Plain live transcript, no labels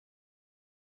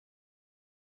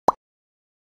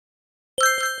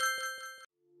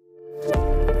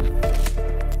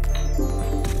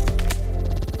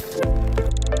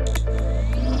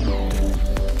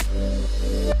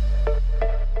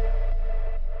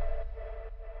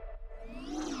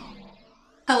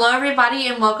Hello everybody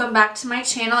and welcome back to my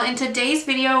channel. In today's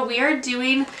video we are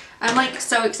doing, I'm like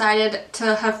so excited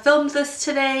to have filmed this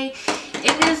today.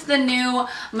 It is the new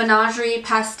Menagerie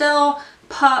Pastel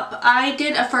Pup. I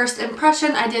did a first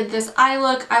impression. I did this eye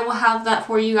look. I will have that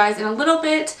for you guys in a little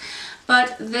bit.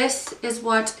 But this is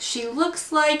what she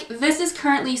looks like. This is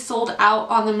currently sold out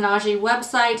on the Menagerie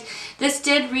website. This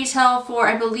did retail for,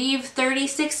 I believe,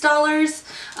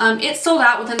 $36. It sold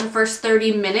out within the first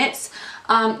 30 minutes.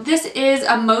 This is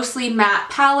a mostly matte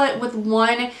palette with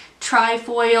one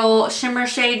trifoil shimmer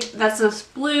shade. That's this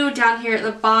blue down here at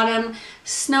the bottom,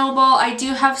 Snowball. I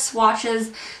do have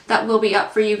swatches that will be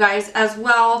up for you guys as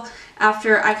well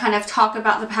after I kind of talk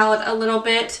about the palette a little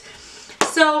bit.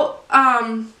 So,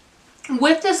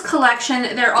 with this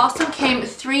collection, there also came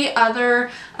three other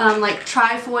like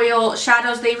trifoil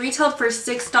shadows. They retailed for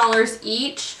 $6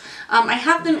 each. I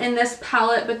have them in this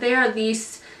palette, but they are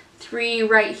these three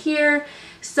right here.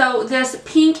 So this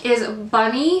pink is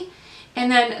Bunny,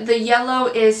 and then the yellow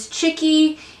is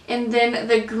Chicky, and then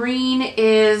the green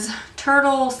is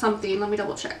Turtle something. Let me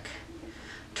double check.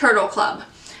 Turtle Club.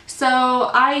 So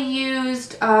I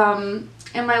used,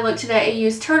 in my look today, I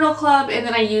used Turtle Club and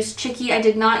then I used Chicky. I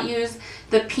did not use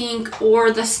the pink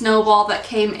or the Snowball that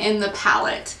came in the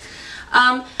palette.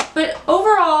 But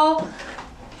overall,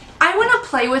 I want to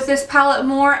play with this palette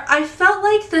more. I felt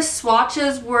like the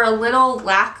swatches were a little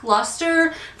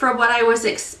lackluster for what I was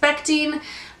expecting.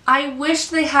 I wish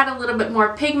they had a little bit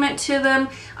more pigment to them.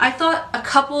 I thought a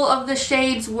couple of the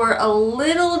shades were a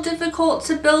little difficult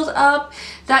to build up.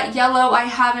 That yellow I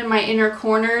have in my inner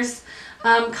corners,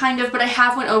 kind of, but I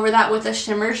have went over that with a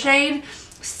shimmer shade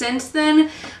since then.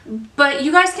 But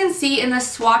you guys can see in the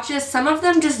swatches, some of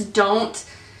them just don't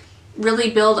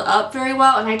really build up very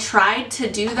well, and I tried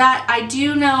to do that. I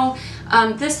do know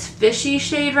this fishy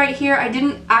shade right here, I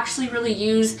didn't actually really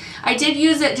use. I did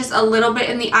use it just a little bit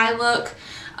in the eye look,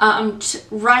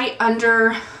 right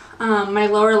under my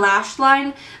lower lash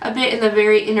line, a bit in the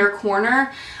very inner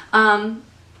corner. And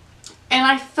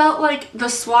I felt like the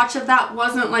swatch of that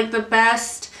wasn't like the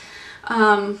best.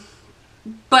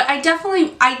 But I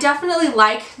definitely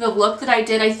like the look that I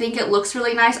did. I think it looks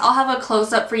really nice. I'll have a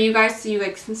close-up for you guys so you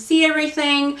guys can see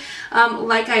everything,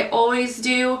 like I always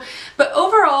do. But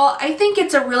overall, I think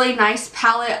it's a really nice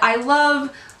palette. I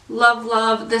love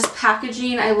this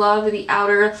packaging. I love the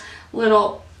outer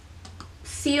little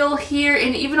seal here,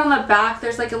 and even on the back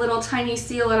there's like a little tiny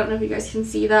seal. I don't know if you guys can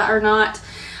see that or not.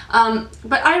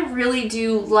 But I really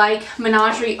do like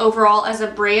Menagerie overall as a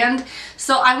brand,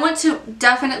 so I want to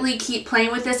definitely keep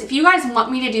playing with this. If you guys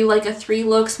want me to do like a 3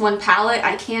 looks 1 palette,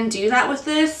 I can do that with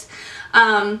this.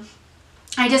 I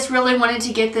just really wanted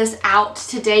to get this out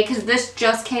today because this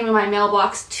just came in my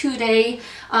mailbox today.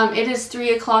 It is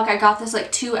 3 o'clock. I got this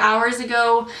like 2 hours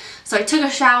ago, so I took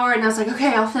a shower and I was like,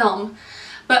 okay, I'll film.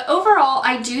 But overall,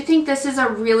 I do think this is a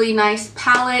really nice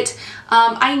palette.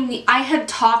 I had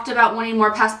talked about wanting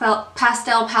more pastel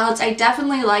palettes. I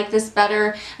definitely like this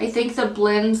better. I think the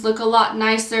blends look a lot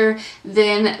nicer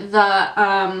than the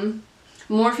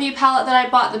Morphe palette that I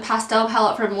bought, the pastel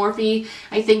palette from Morphe.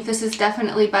 I think this is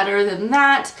definitely better than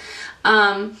that.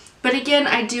 But again,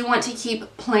 I do want to keep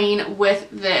playing with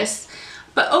this.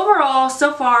 But overall,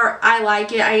 so far, I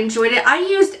like it. I enjoyed it. I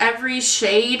used every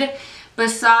shade.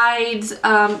 Besides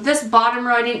this bottom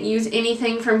row, I didn't use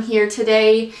anything from here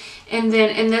today. And then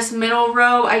in this middle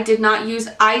row, I did not use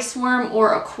Ice Worm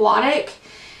or Aquatic.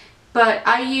 But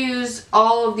I used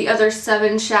all of the other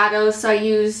 7 shadows. So I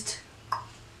used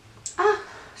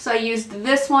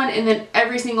this one, and then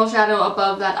every single shadow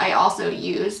above that I also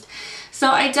used. So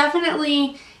I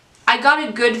got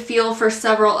a good feel for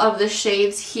several of the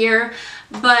shades here.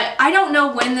 But I don't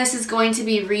know when this is going to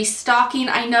be restocking.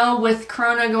 I know with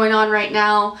Corona going on right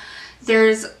now,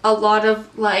 there's a lot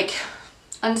of like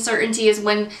uncertainty as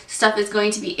when stuff is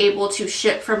going to be able to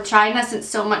ship from China, since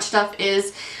so much stuff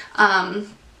is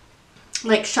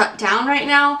like shut down right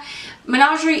now.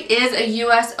 Menagerie is a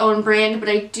US owned brand, but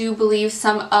I do believe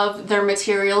some of their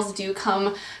materials do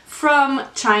come from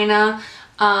China.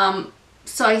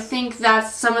 So I think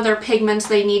that's some of their pigments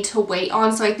they need to wait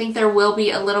on. So I think there will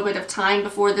be a little bit of time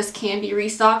before this can be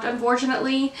restocked,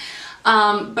 unfortunately.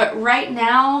 But right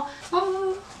now,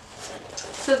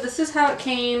 so this is how it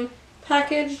came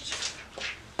packaged.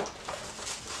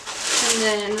 And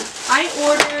then I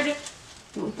ordered,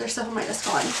 there's stuff on my desk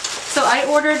on. So I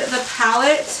ordered the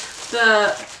palette,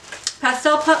 the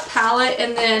Pastel Pup palette,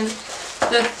 and then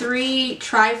the 3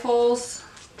 trifoil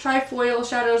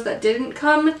shadows that didn't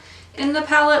come in the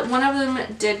palette. One of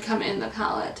them did come in the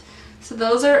palette. So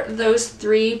those are those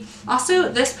 3. Also,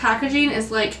 this packaging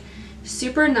is like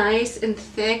Super nice and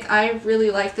thick. I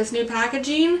really like this new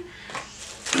packaging.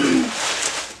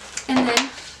 And then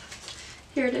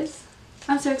here it is.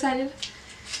 I'm so excited.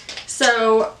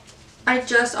 So I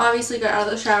just obviously got out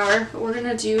of the shower, but we're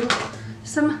gonna do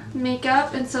some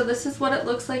makeup, and so this is what it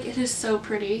looks like. It is so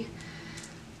pretty.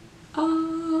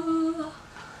 Oh,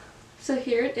 so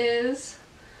here it is.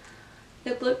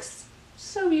 It looks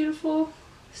so beautiful.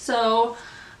 So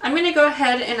I'm gonna go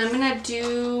ahead and I'm gonna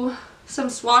do some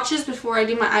swatches before I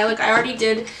do my eye look. I already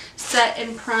did set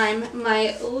and prime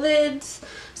my lids,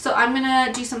 so I'm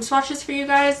gonna do some swatches for you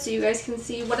guys so you guys can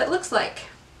see what it looks like.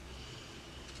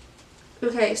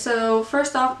 Okay, so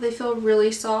first off, they feel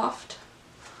really soft.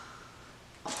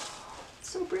 Oh,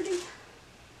 so pretty.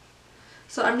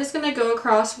 So I'm just gonna go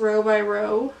across row by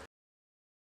row.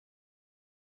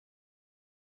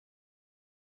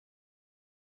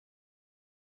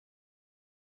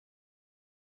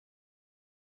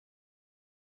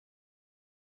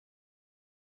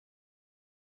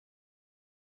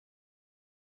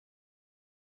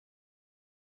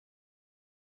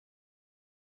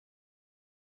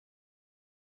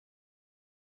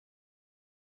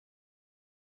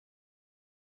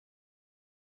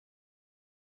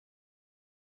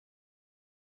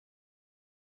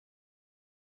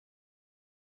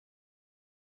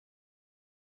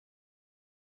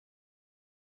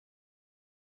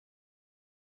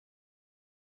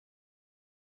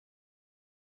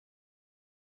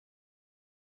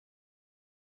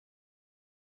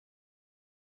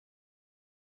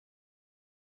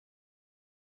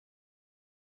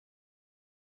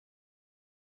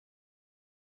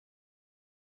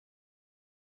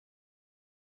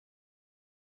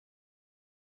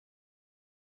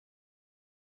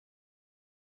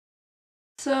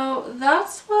 So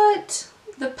that's what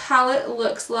the palette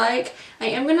looks like. I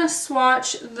am going to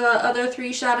swatch the other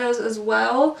 3 shadows as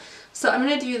well. So I'm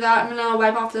going to do that. I'm going to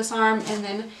wipe off this arm, and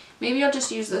then maybe I'll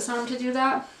just use this arm to do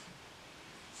that.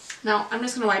 No, I'm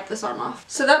just going to wipe this arm off.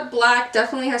 So that black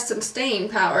definitely has some staying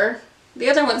power.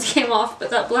 The other ones came off, but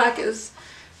that black is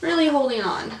really holding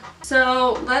on.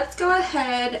 So let's go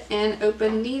ahead and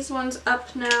open these ones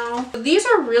up now. These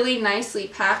are really nicely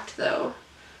packed though.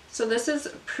 So this is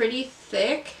pretty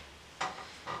thick,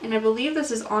 and I believe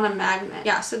this is on a magnet.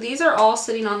 Yeah, so these are all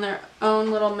sitting on their own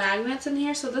little magnets in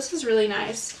here, so this is really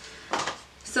nice.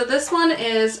 So this one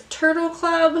is Turtle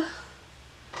Club.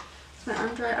 My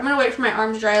arm dry. I'm going to wait for my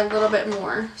arm to dry a little bit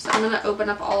more, so I'm going to open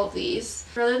up all of these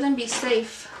rather than be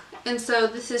safe. And so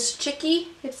this is Chicky.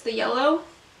 It's the yellow.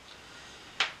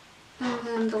 And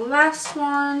then the last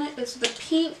one is the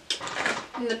pink,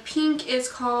 and the pink is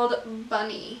called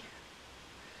Bunny.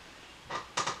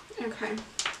 Okay,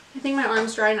 I think my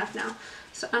arm's dry enough now.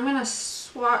 So I'm going to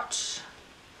swatch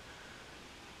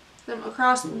them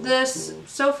across. This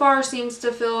so far seems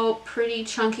to feel pretty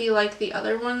chunky like the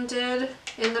other one did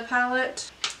in the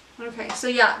palette. Okay, so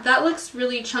yeah, that looks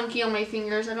really chunky on my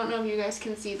fingers. I don't know if you guys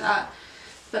can see that.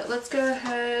 But let's go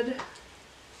ahead.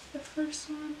 The first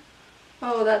one.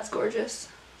 Oh, that's gorgeous.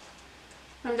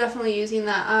 I'm definitely using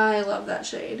that. I love that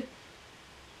shade.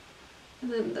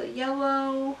 And then the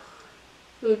yellow.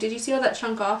 Ooh, did you see all that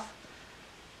chunk off?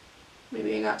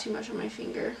 Maybe I got too much on my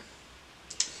finger.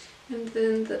 And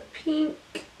then the pink.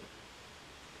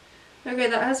 Okay,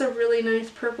 that has a really nice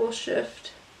purple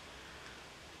shift.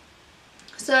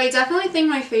 So I definitely think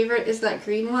my favorite is that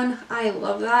green one. I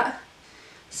love that.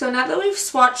 So now that we've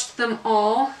swatched them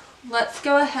all, let's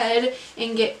go ahead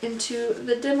and get into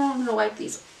the demo. I'm going to wipe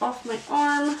these off my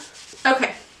arm.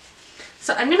 Okay,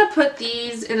 so I'm going to put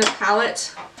these in a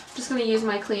palette. I'm just going to use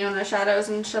my Cleona shadows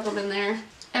and shove them in there.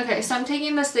 Okay, so I'm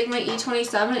taking the Sigma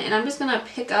E27 and I'm just going to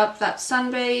pick up that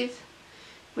Sunbathe,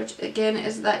 which again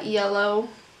is that yellow.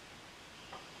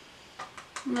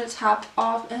 I'm going to tap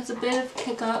off. It has a bit of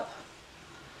pickup.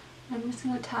 I'm just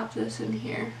going to tap this in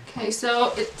here. Okay,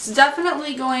 so it's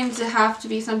definitely going to have to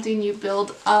be something you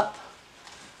build up.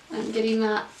 I'm getting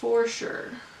that for sure.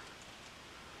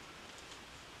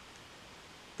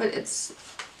 But it's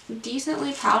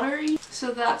decently powdery.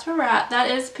 So that's where we're at. That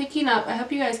is picking up. I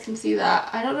hope you guys can see that.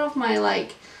 I don't know if my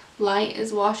light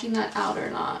is washing that out or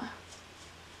not.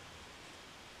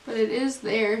 But it is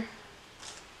there.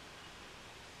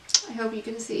 I hope you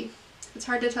can see. It's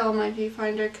hard to tell on my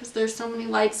viewfinder because there's so many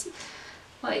lights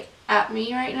at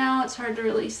me right now. It's hard to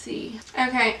really see.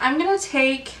 Okay, I'm gonna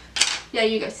take, yeah,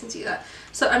 you guys can see that.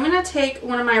 So I'm gonna take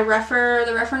one of my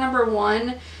the Refer number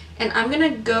 1, and I'm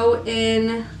gonna go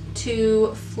in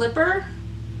to Flipper,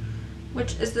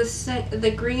 which is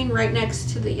the green right next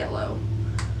to the yellow.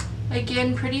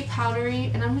 Again, pretty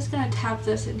powdery, and I'm just gonna tap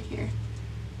this in here.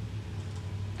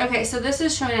 Okay, so this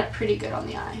is showing up pretty good on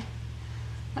the eye.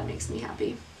 That makes me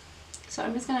happy. So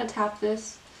I'm just going to tap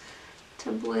this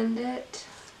to blend it.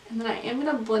 And then I am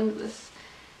going to blend this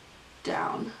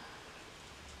down.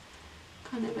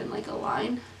 Kind of in like a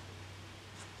line.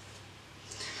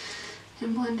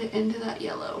 And blend it into that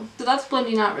yellow. So that's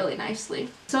blending out really nicely.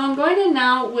 So I'm going in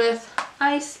now with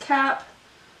Ice Cap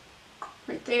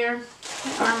right there.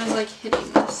 My arm is like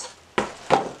hitting this.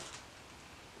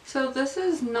 So this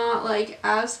is not like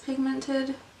as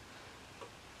pigmented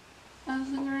as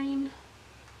the green.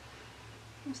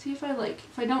 Let's see if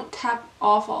I don't tap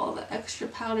off all of the extra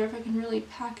powder, if I can really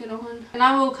pack it on. And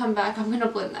I will come back. I'm going to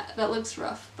blend that. That looks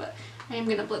rough, but I am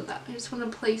going to blend that. I just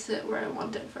want to place it where I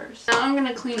want it first. Now I'm going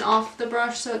to clean off the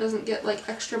brush so it doesn't get like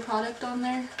extra product on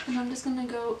there. And I'm just going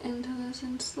to go into this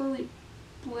and slowly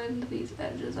blend these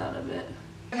edges out of it.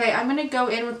 Okay, I'm going to go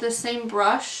in with the same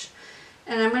brush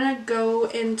and I'm going to go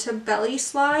into Belly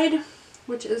Slide,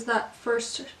 which is that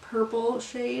first purple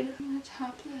shade. I'm going to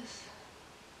tap this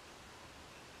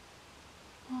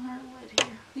on our lid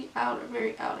here, the outer,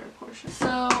 very outer portion.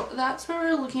 So that's where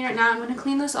we're looking right now. I'm going to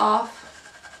clean this off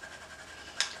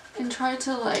and try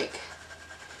to like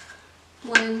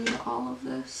blend all of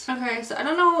this. Okay, so I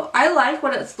don't know, I like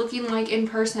what it's looking like in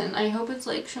person. I hope it's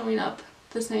like showing up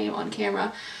the same on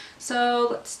camera. So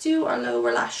let's do our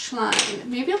lower lash line.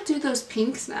 Maybe I'll do those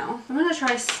pinks now. I'm going to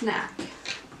try Snack.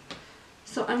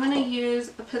 So I'm going to use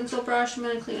a pencil brush. I'm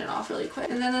going to clean it off really quick.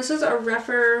 And then this is a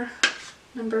Refer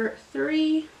number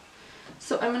 3.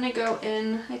 So I'm going to go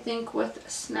in, I think, with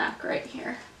Snack right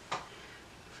here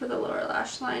for the lower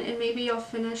lash line. And maybe I'll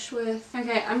finish with,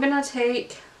 okay, I'm not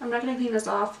going to clean this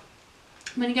off.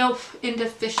 I'm going to go into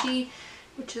Fishy,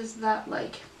 which is that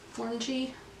like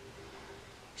orangey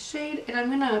shade. And I'm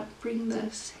going to bring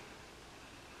this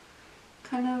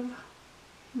kind of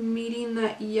meeting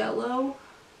that yellow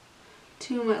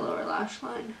to my lower lash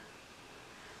line.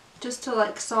 Just to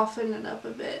like soften it up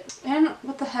a bit. And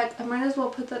what the heck, I might as well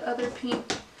put that other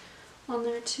pink on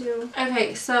there too.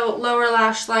 Okay, so lower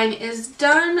lash line is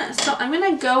done. So I'm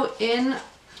going to go in,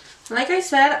 like I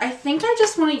said, I think I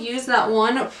just want to use that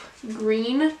one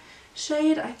green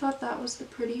shade. I thought that was the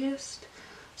prettiest.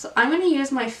 So I'm going to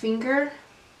use my finger.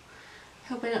 I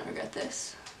hope I don't regret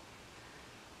this.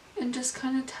 And just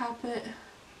kind of tap it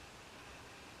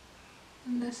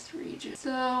in this region.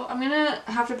 So I'm gonna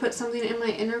have to put something in my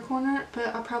inner corner, but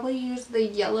I'll probably use the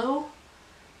yellow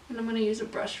and I'm gonna use a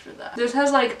brush for that. This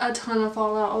has like a ton of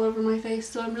fallout all over my face,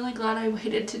 so I'm really glad I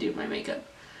waited to do my makeup,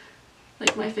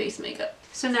 like my face makeup.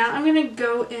 So now I'm gonna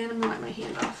go in, I'm gonna wipe my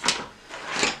hand off.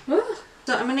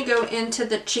 So I'm gonna go into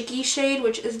the Chicky shade,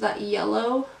 which is that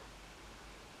yellow.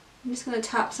 I'm just gonna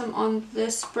tap some on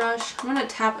this brush. I'm gonna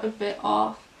tap a bit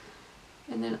off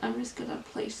and then I'm just gonna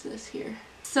place this here.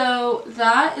 So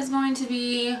that is going to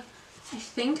be, I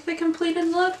think, the completed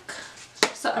look.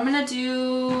 So I'm going to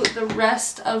do the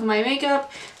rest of my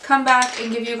makeup, come back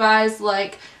and give you guys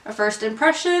like a first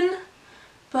impression.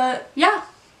 But yeah,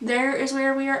 there is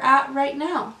where we are at right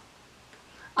now.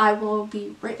 I will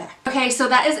be right back. Okay, so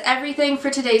that is everything for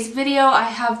today's video. I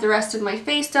have the rest of my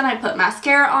face done. I put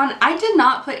mascara on. I did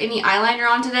not put any eyeliner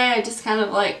on today. I just kind of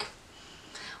like,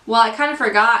 well, I kind of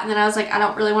forgot and then I was like, I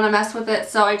don't really want to mess with it.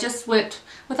 So I just went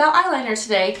without eyeliner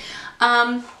today.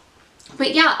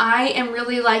 But yeah, I am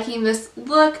really liking this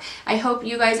look. I hope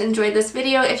you guys enjoyed this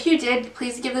video. If you did,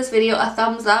 please give this video a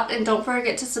thumbs up and don't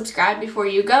forget to subscribe before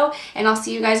you go. And I'll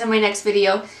see you guys in my next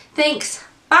video. Thanks.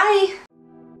 Bye.